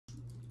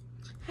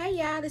Hey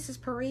y'all, this is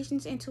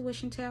Parisian's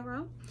Intuition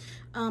Tarot.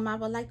 I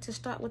would like to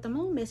start with a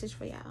moon message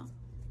for y'all.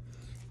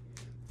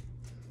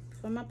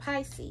 For my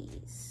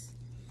Pisces.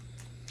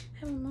 I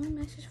have a moon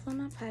message for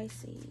my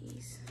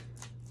Pisces.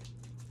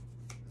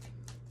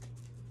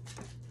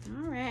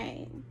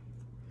 Alright.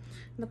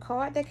 The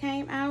card that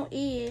came out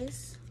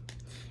is,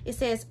 it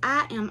says,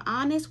 I am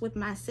honest with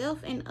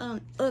myself and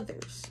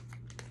others.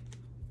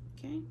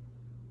 Okay.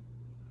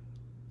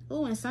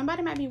 Oh, and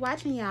somebody might be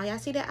watching y'all. Y'all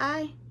see that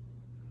eye?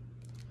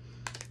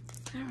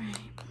 All right.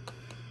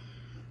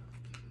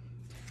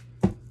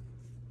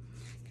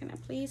 Can I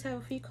please have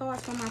a few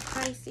cards for my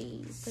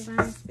Pisces,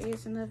 divine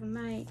spirits and love and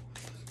light,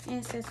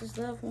 ancestors,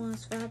 loved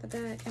ones, Father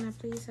God? Can I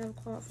please have a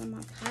card for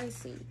my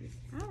Pisces?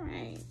 All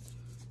right.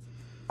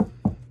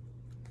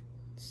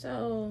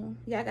 So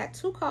y'all got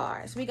two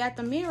cards. We got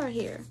the mirror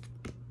here.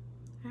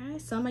 All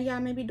right. Some of y'all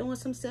may be doing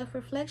some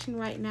self-reflection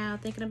right now,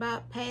 thinking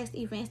about past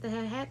events that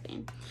have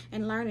happened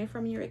and learning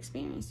from your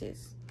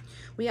experiences.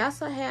 We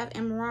also have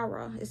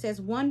Emrara. It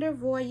says, wonder,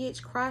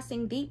 voyage,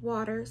 crossing deep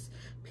waters,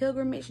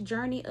 pilgrimage,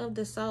 journey of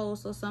the soul.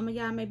 So some of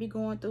y'all may be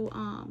going through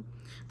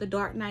the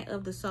dark night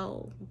of the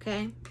soul,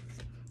 okay,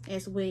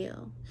 as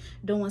well.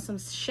 Doing some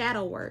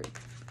shadow work,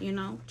 you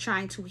know,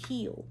 trying to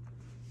heal.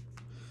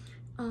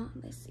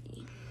 Let's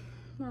see.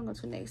 What am I going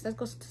to go to next? Let's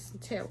go to some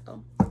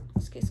tarot.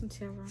 Let's get some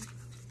tarot.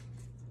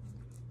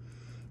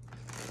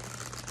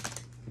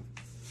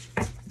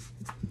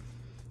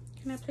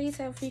 Can I please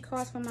have a few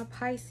cards for my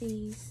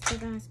Pisces,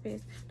 divine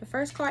spirits? The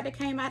first card that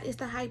came out is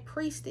the High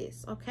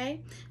Priestess,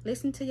 okay?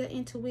 Listen to your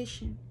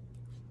intuition,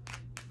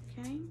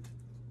 okay?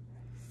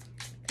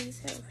 Please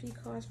have a few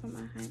cards for my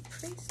High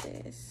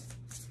Priestess.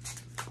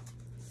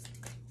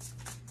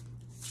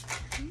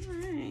 All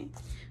right.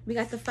 We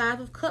got the Five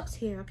of Cups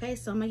here, okay?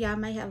 Some of y'all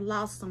may have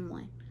lost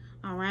someone,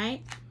 all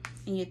right?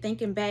 And you're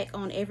thinking back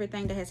on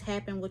everything that has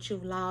happened, what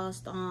you've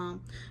lost,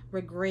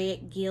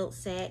 regret, guilt,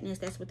 sadness.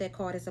 That's what that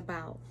card is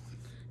about.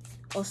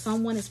 Or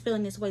someone is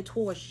feeling this way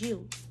towards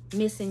you,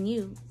 missing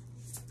you.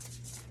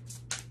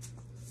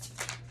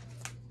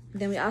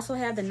 Then we also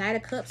have the Knight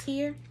of Cups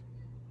here.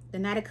 The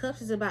Knight of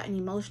Cups is about an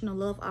emotional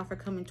love offer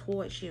coming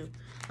towards you.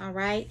 All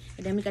right.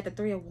 And then we got the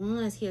Three of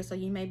Wands here. So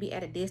you may be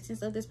at a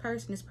distance of this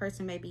person. This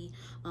person may be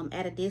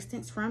at a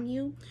distance from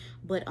you.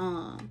 But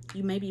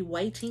you may be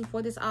waiting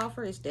for this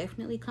offer. It's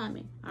definitely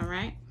coming. All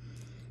right.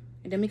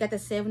 And then we got the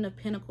Seven of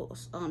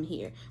Pentacles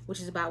here, which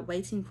is about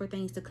waiting for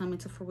things to come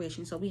into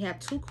fruition. So we have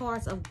two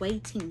cards of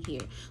waiting here.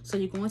 So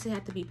you're going to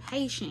have to be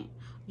patient.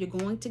 You're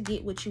going to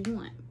get what you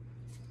want.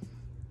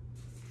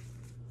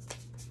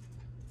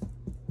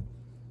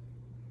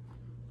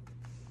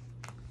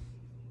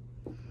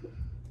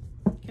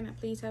 Can I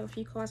please have a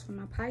few cards for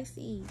my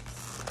Pisces,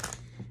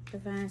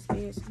 divine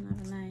spirits and love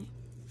and light?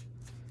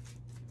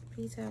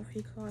 Please have a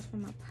few cards for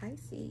my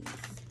Pisces.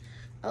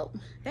 Oh,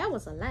 that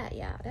was a lot,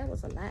 y'all. That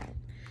was a lot.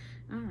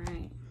 All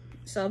right.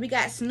 So we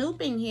got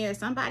snooping here.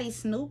 Somebody's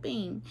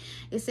snooping.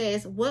 It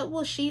says, what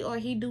will she or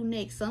he do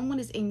next? Someone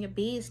is in your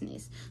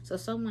business. So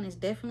someone is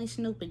definitely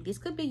snooping. This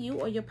could be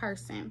you or your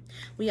person.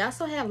 We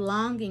also have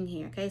longing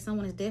here. Okay.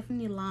 Someone is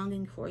definitely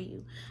longing for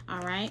you. All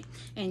right.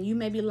 And you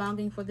may be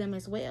longing for them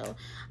as well.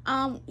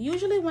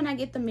 Usually when I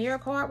get the mirror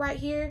card right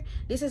here,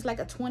 this is like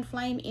a twin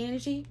flame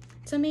energy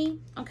to me.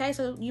 Okay.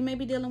 So you may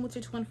be dealing with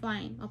your twin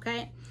flame.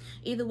 Okay.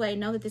 Either way,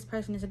 know that this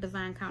person is a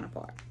divine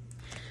counterpart.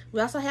 We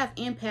also have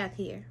empath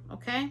here,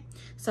 okay?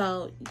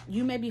 So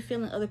you may be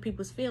feeling other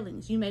people's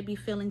feelings. You may be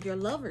feeling your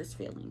lover's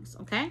feelings,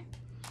 okay?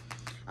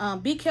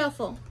 Be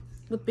careful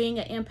with being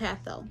an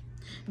empath, though,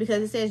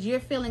 because it says you're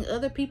feeling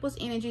other people's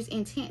energies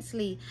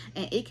intensely,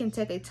 and it can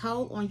take a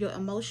toll on your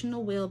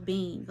emotional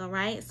well-being, all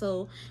right?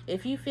 So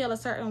if you feel a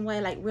certain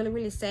way, like really,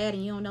 really sad,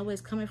 and you don't know where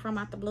it's coming from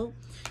out the blue,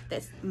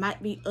 that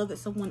might be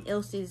someone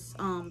else's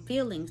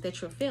feelings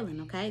that you're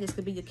feeling, okay? This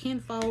could be your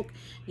kinfolk,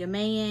 your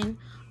man,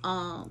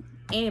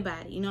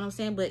 anybody, you know what I'm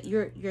saying? But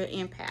you're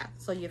empath,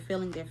 so you're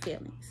feeling their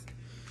feelings.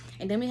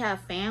 And then we have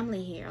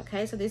family here,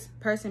 okay? So this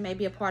person may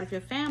be a part of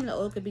your family,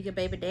 or it could be your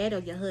baby dad or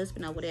your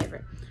husband or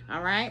whatever,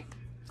 all right?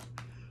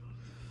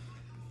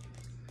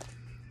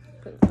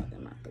 Put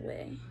them out the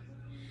way.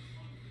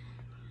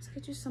 Let's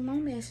get you some more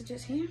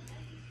messages here.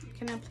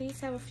 Can I please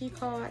have a few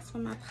cards for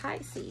my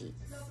Pisces?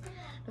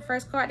 The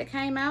first card that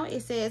came out,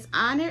 it says,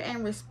 honor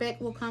and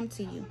respect will come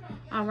to you,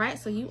 all right?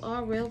 So you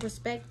are real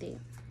respected.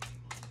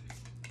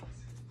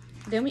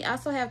 Then we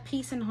also have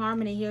peace and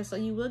harmony here. So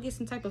you will get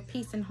some type of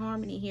peace and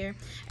harmony here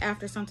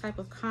after some type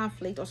of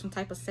conflict or some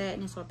type of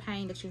sadness or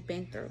pain that you've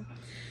been through.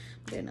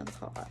 Get another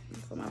card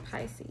for my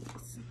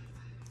Pisces.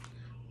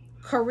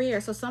 Career.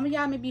 So some of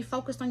y'all may be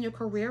focused on your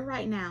career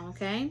right now,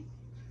 okay?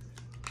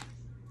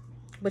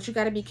 But you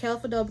got to be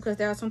careful, though, because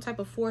there are some type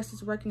of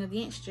forces working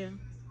against you.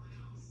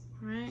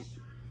 All right?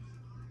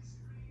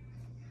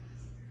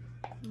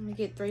 Let me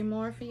get 3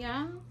 more for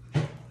y'all.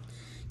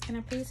 Can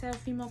I please have a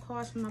few more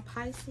cards for my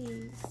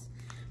Pisces?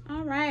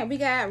 All right, we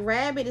got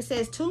rabbit. It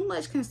says too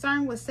much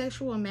concern with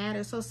sexual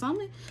matters. So some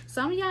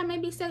of y'all may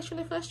be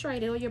sexually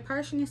frustrated, or your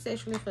person is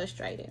sexually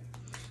frustrated.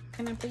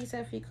 Can I please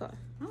have a few cards?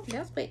 Oh,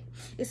 that's quick.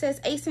 It says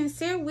a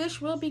sincere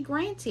wish will be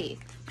granted.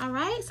 All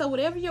right. So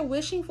whatever you're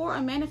wishing for or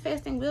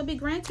manifesting will be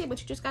granted,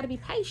 but you just got to be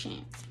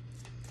patient.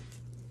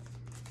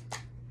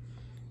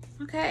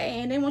 Okay.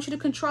 And they want you to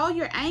control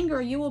your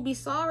anger. You will be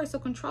sorry. So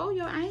control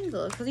your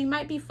anger, because you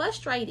might be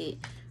frustrated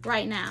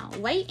right now,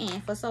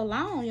 waiting for so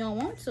long you don't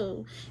want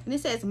to. And it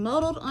says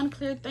muddled,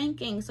 unclear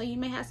thinking. So you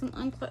may have some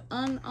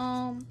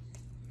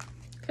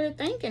clear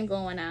thinking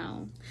going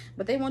on,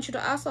 but they want you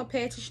to also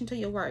pay attention to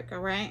your work. All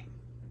right.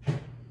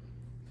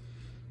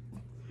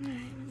 All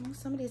right, move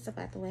some of this stuff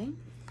out the way.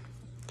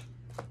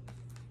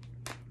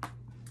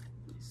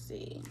 Let's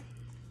see.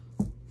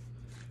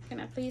 Can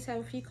I please have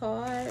a few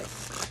cards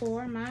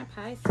for my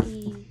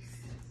Pisces?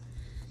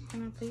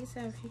 Can I please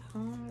have a few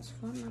cards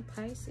for my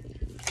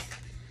Pisces?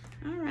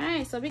 All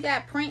right, so we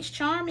got Prince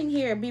Charming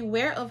here.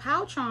 Beware of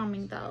how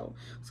charming, though.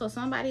 So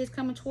somebody is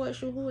coming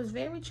towards you who is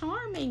very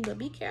charming, but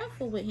be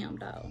careful with him,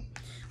 though.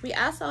 We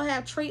also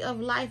have Tree of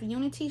Life,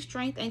 unity,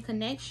 strength, and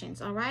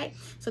connections, all right?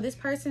 So this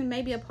person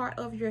may be a part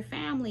of your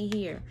family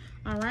here,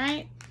 all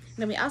right?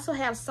 Then we also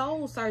have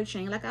soul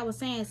searching. Like I was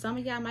saying, some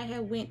of y'all might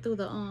have went through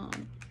the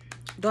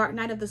dark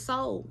night of the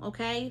soul,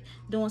 okay?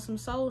 Doing some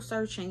soul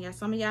searching. Yeah,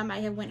 some of y'all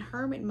might have went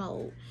hermit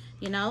mode,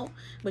 you know?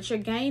 But you're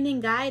gaining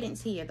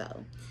guidance here,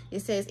 though.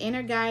 It says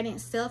inner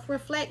guidance,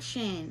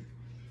 self-reflection,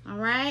 all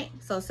right?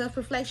 So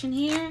self-reflection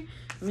here.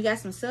 We got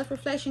some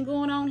self-reflection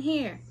going on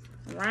here,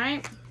 all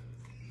right?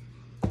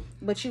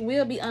 But you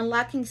will be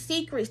unlocking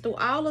secrets through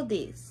all of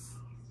this.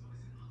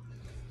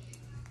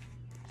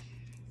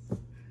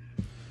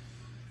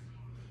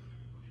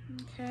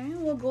 Okay,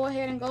 we'll go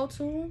ahead and go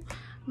to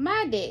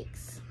my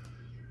decks.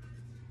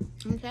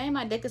 Okay,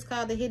 my deck is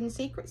called The Hidden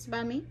Secrets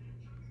by me.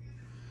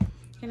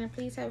 Can I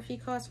please have a few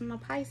cards from my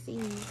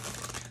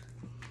Pisces?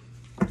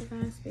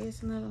 Divine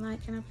Spirits, another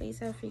night. Can I please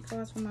have a few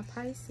cards from my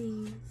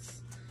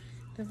Pisces?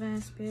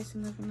 Divine Spirits,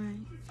 another night.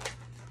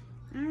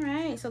 All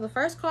right, so the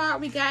first card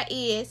we got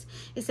is,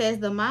 it says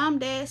the mom,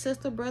 dad,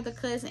 sister, brother,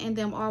 cousin, and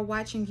them are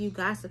watching you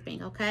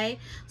gossiping, okay?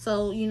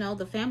 So, you know,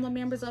 the family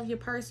members of your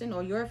person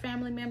or your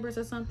family members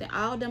or something,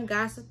 all them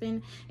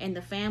gossiping, and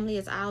the family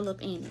is all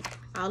up in it,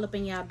 all up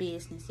in y'all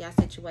business, y'all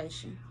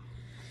situation.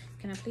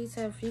 Can I please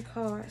have a few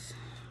cards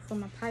for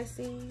my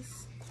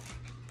Pisces?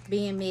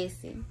 Being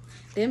messy.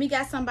 Then we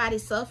got somebody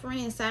suffering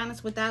in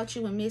silence without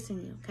you and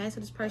missing you, okay? So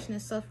this person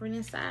is suffering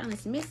in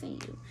silence, missing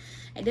you.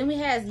 And then we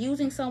have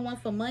using someone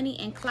for money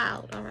and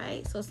clout, all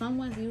right? So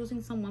someone's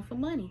using someone for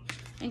money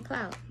and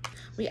clout.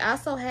 We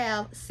also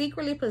have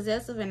secretly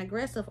possessive and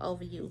aggressive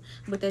over you,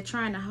 but they're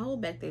trying to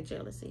hold back their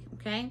jealousy,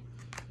 okay?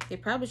 They're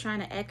probably trying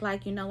to act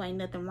like, you know, ain't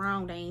nothing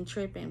wrong, they ain't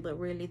tripping, but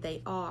really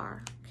they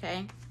are,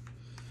 okay?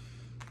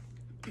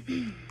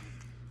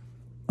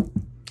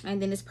 And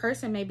then this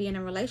person may be in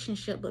a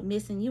relationship but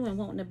missing you and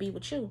wanting to be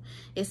with you.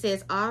 It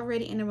says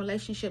already in a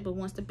relationship but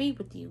wants to be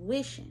with you,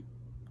 wishing,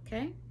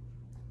 okay?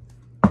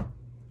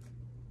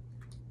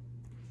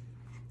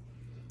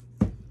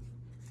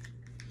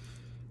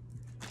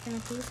 Can I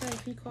please have a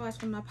few cards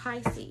for my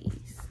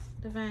Pisces?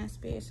 Divine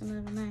Spirits,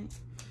 another night.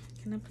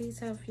 Can I please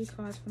have a few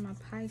cards for my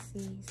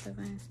Pisces?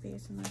 Divine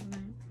Spirits, another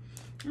night.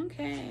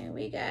 Okay,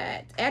 we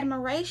got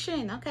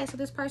admiration. Okay, so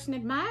this person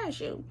admires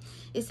you.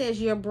 It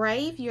says you're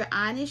brave, you're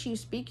honest, you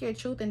speak your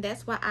truth, and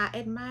that's why I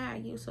admire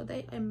you. So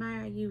they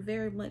admire you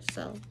very much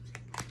so.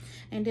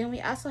 And then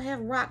we also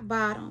have rock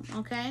bottom,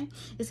 okay?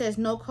 It says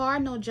no car,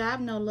 no job,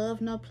 no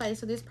love, no play.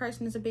 So this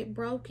person is a bit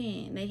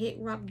broken. They hit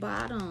rock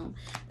bottom.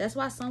 That's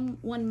why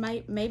someone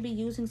may be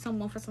using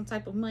someone for some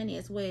type of money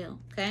as well,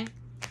 okay?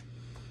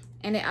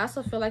 And they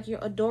also feel like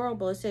you're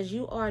adorable. It says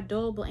you are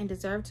adorable and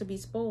deserve to be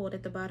spoiled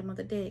at the bottom of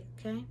the deck,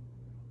 okay?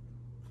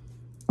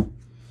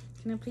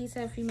 Can I please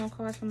have a few more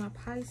cards for my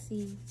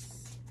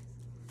Pisces?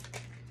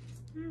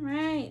 All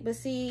right. But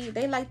see,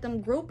 they like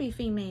them groupie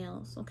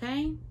females,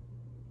 okay?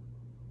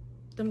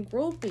 Them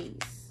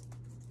groupies.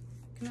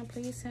 Can I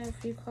please have a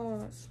few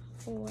cards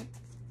for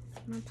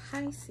my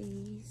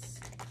Pisces?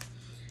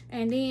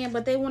 And then,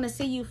 but they want to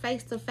see you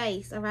face to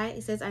face, all right?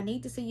 It says, I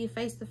need to see you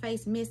face to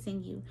face,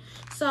 missing you.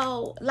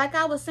 So, like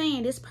I was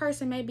saying, this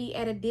person may be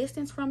at a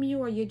distance from you,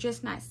 or you're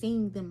just not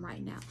seeing them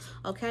right now,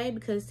 okay?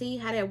 Because see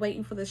how they're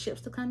waiting for the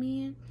ships to come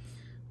in?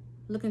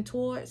 Looking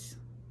towards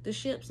the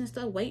ships and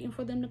stuff, waiting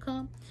for them to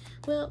come.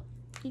 Well,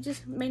 you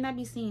just may not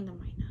be seeing them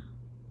right now.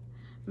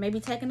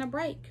 Maybe taking a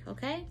break,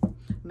 okay?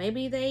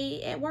 Maybe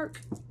they at work,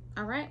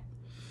 all right?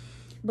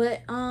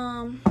 But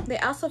they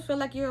also feel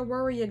like you're a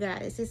warrior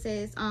goddess. It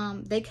says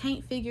they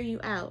can't figure you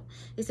out.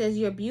 It says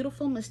you're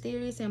beautiful,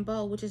 mysterious, and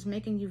bold, which is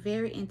making you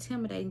very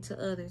intimidating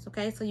to others,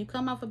 okay? So you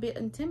come off a bit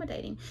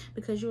intimidating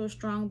because you're a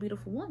strong,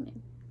 beautiful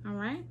woman, all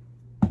right?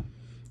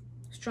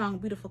 Strong,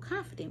 beautiful,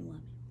 confident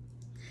woman.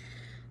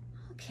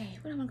 Okay,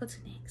 what am I going to go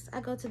to next?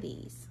 I go to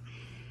these.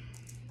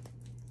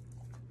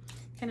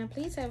 Can I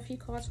please have a few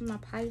cards from my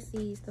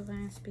Pisces,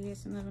 Divine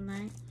Spirits, another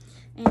night?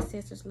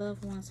 Ancestors,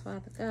 loved ones,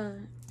 Father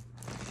God.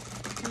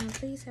 Can I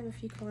please have a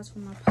few cards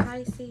from my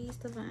Pisces,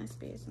 Divine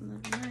Spirits,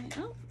 another night?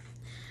 Oh,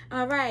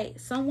 all right.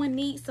 Someone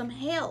needs some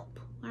help,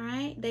 all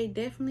right? They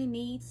definitely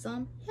need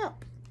some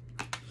help,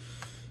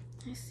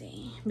 Let's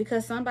see.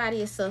 Because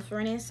somebody is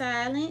suffering in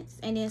silence,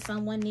 and then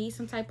someone needs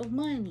some type of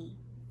money.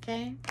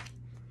 Okay.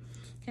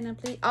 Can I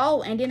please?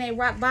 Oh, and then they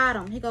rock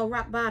bottom. Here go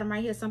rock bottom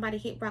right here. Somebody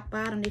hit rock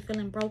bottom. They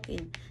feeling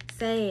broken,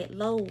 sad,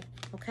 low.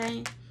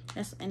 Okay.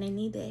 And they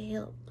need that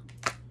help.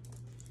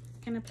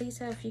 Can I please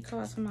have a few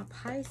cards for my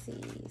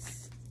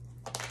Pisces?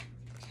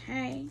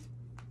 Okay.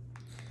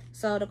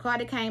 So the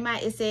card that came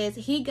out, it says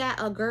he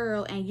got a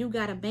girl and you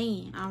got a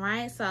man. All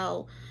right.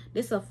 So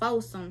this is a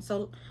foursome.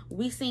 So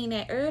we seen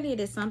that earlier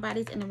that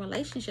somebody's in a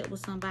relationship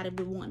with somebody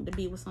but wanting to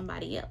be with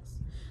somebody else.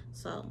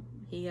 So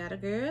he got a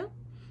girl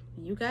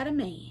and you got a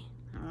man.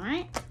 All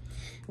right.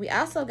 We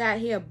also got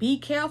here, be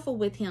careful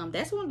with him.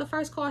 That's one of the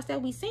first cards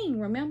that we seen,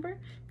 remember?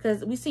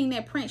 Because we seen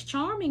that Prince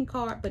Charming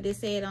card, but they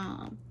said,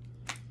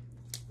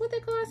 what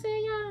that card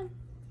said, y'all?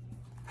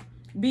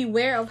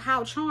 Beware of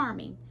how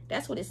charming.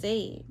 That's what it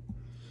said.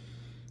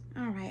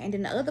 All right. And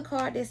then the other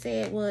card that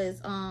said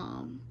was,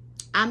 I'm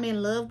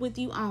in love with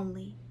you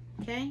only.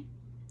 Okay?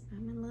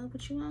 I'm in love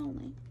with you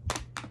only.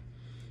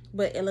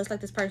 But it looks like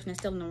this person is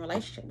still in a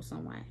relationship with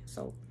someone.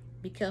 So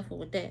be careful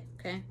with that,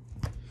 okay?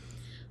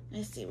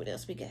 Let's see what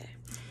else we got.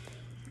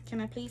 Can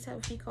I please have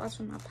a few cards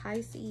from my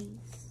Pisces?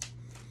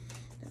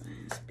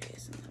 Divine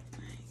Spirits and Love.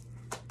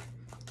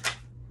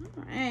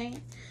 All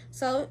right.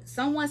 So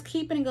someone's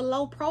keeping a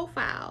low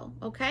profile,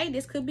 okay?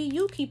 This could be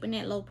you keeping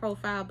that low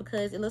profile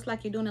because it looks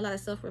like you're doing a lot of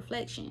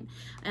self-reflection.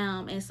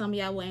 And some of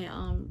y'all went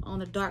on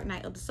the dark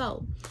night of the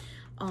soul.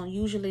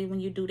 Usually when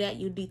you do that,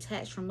 you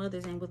detach from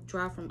others and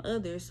withdraw from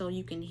others so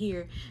you can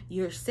hear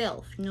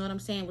yourself. You know what I'm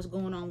saying? What's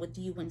going on with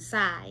you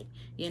inside,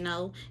 you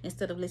know,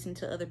 instead of listening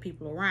to other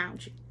people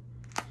around you.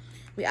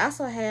 We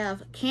also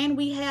have, can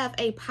we have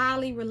a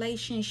poly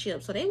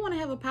relationship? So they want to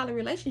have a poly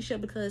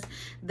relationship because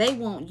they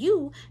want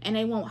you and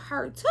they want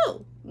her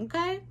too,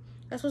 okay?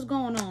 That's what's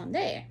going on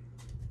there.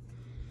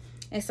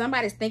 And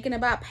somebody's thinking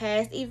about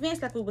past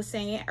events like we were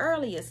saying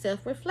earlier,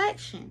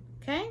 self-reflection,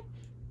 okay?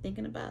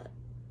 Thinking about it.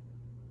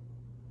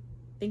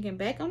 Thinking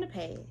back on the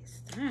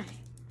past. All right.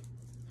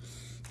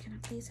 Can I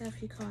please have a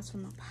few cards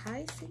from my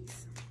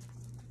Pisces?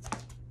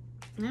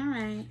 All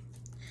right.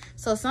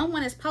 So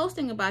someone is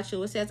posting about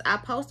you. It says, I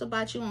post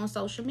about you on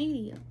social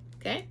media.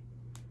 Okay?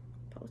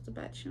 Post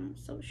about you on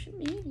social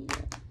media.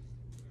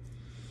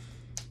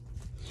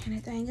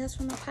 Anything else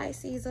from my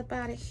Pisces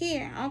about it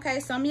here?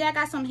 Okay, some of y'all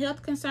got some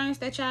health concerns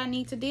that y'all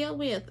need to deal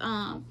with.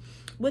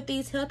 With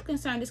these health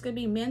concerns, this could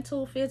be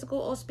mental, physical,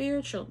 or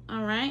spiritual.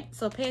 All right,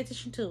 so pay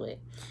attention to it.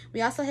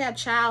 We also have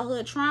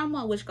childhood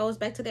trauma, which goes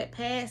back to that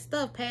past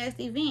stuff, past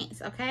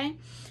events. Okay,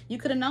 you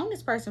could have known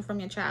this person from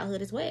your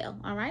childhood as well.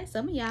 All right,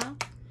 some of y'all.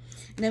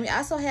 And then we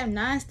also have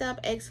non-stop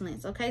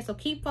excellence. Okay, so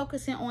keep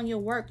focusing on your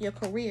work, your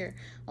career.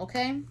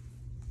 Okay,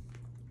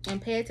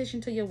 and pay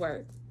attention to your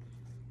work.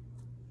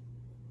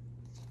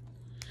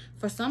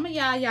 For some of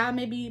y'all, y'all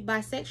may be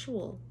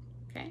bisexual.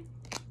 Okay,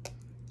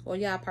 or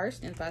y'all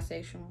person is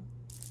bisexual.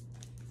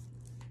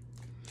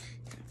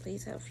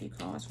 Please have a few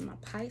cards from my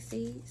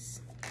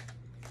Pisces.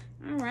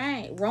 All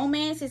right.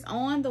 Romance is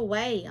on the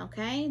way,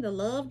 okay? The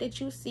love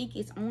that you seek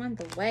is on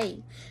the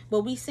way.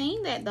 But we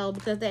seen that, though,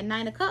 because that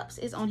Nine of Cups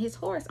is on his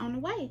horse on the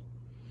way.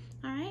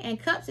 All right?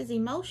 And Cups is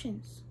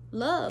emotions,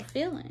 love,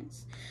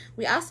 feelings.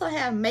 We also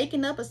have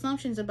making up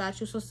assumptions about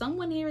you. So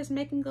someone here is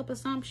making up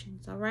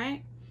assumptions, all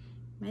right?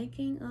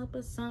 Making up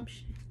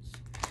assumptions.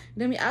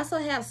 Then we also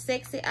have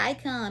sexy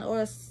icon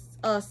or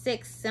a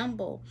sex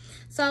symbol.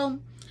 So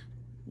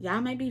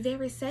y'all may be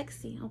very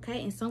sexy,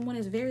 okay? And someone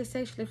is very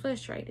sexually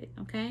frustrated,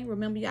 okay?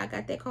 Remember, y'all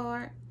got that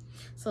card?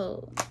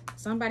 So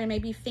somebody may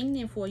be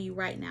fiending for you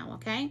right now,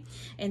 okay?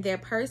 And their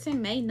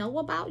person may know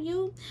about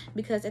you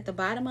because at the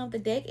bottom of the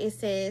deck, it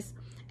says,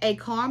 a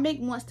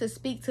karmic wants to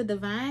speak to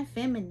divine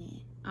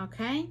feminine,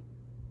 okay?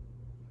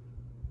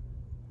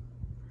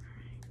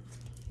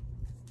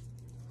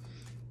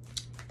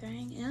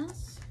 Anything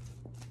else?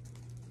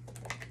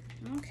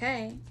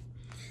 Okay.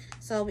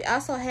 So we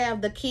also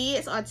have the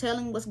kids are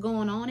telling what's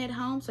going on at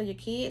home. So your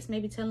kids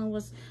may be telling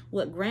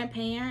what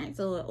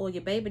grandparents or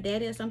your baby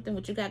daddy or something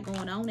what you got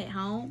going on at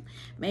home.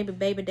 Maybe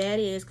baby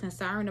daddy is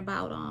concerned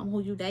about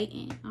who you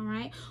dating, all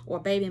right? Or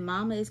baby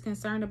mama is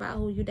concerned about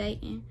who you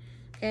dating,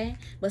 okay?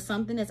 But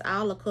something that's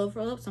all a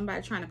cover up,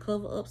 somebody trying to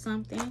cover up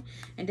something.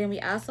 And then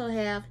we also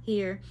have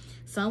here,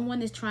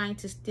 someone is trying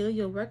to steal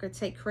your work or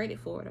take credit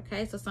for it,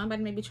 okay? So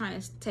somebody may be trying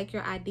to take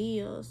your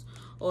ideas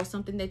or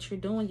something that you're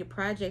doing, your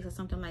projects or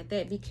something like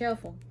that. Be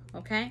careful,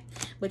 okay?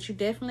 But you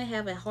definitely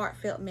have a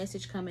heartfelt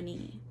message coming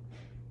in.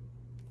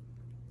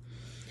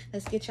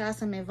 Let's get y'all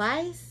some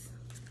advice.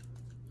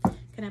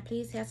 Can I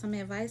please have some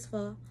advice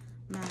for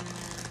my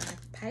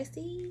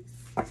Pisces?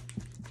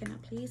 Can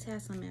I please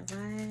have some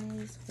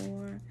advice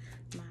for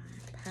my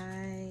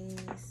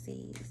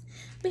Pisces?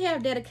 We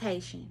have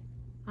dedication.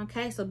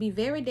 Okay, so be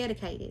very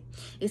dedicated.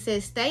 It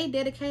says stay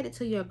dedicated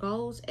to your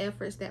goals,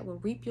 efforts that will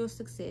reap your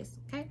success.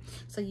 Okay,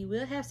 so you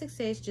will have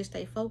success. Just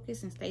stay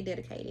focused and stay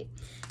dedicated.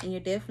 And you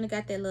definitely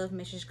got that love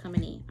message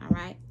coming in. All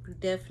right, you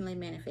definitely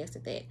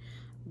manifested that.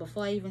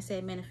 Before I even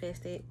said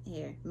manifested,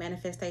 here,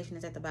 manifestation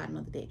is at the bottom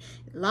of the deck.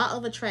 Law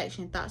of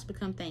attraction, thoughts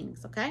become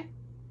things, okay?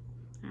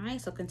 All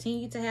right, so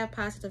continue to have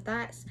positive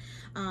thoughts.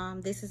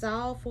 This is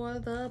all for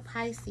the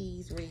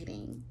Pisces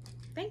reading.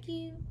 Thank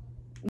you.